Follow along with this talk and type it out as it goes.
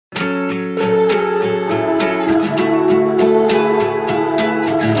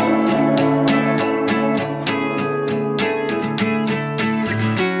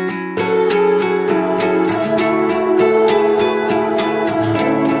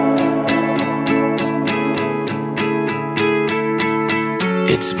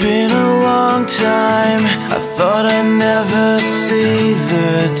It's been a long time, I thought I'd never see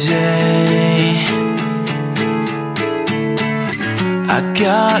the day. I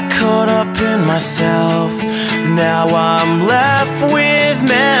got caught up in myself, now I'm left with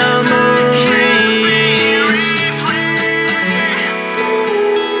memories.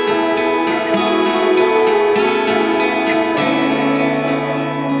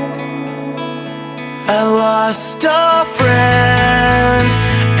 I lost a friend,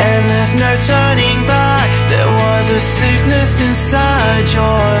 and there's no turning back. There was a sickness inside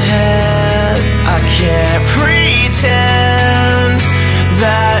your head. I can't pretend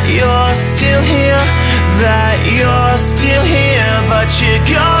that you're still here, that you're still here, but you're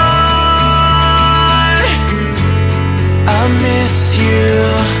gone. I miss you,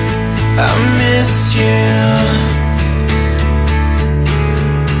 I miss you.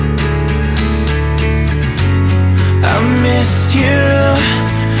 I miss you,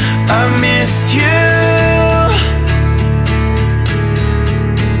 I miss you.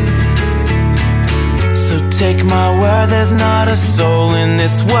 So take my word, there's not a soul in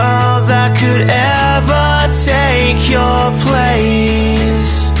this world that could ever take your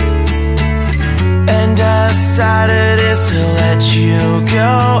place. And as sad it is to let you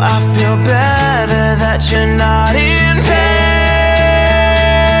go, I feel better that you're not in pain.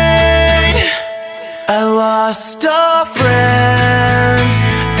 I lost a friend,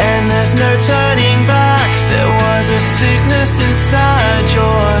 and there's no turning back. There was a sickness inside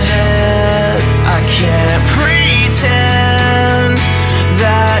your head. I can't pretend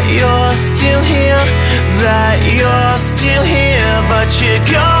that you're still here, that you're still here, but you're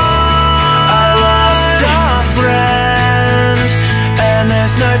gone. I lost a friend, and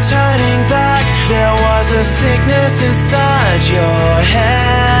there's no turning back. There was a sickness inside your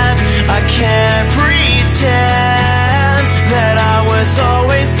head. I can't pretend that I was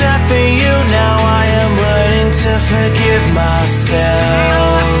always there for you. Now I am learning to forgive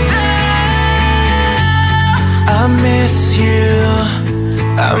myself. I miss you,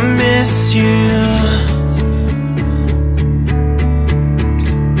 I miss you.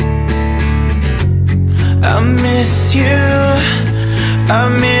 I miss you, I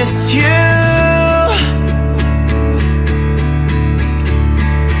miss you.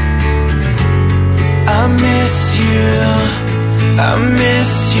 I miss you, I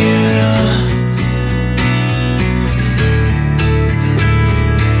miss you.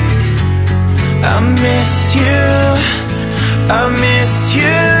 I miss you, I miss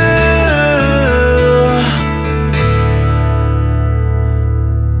you.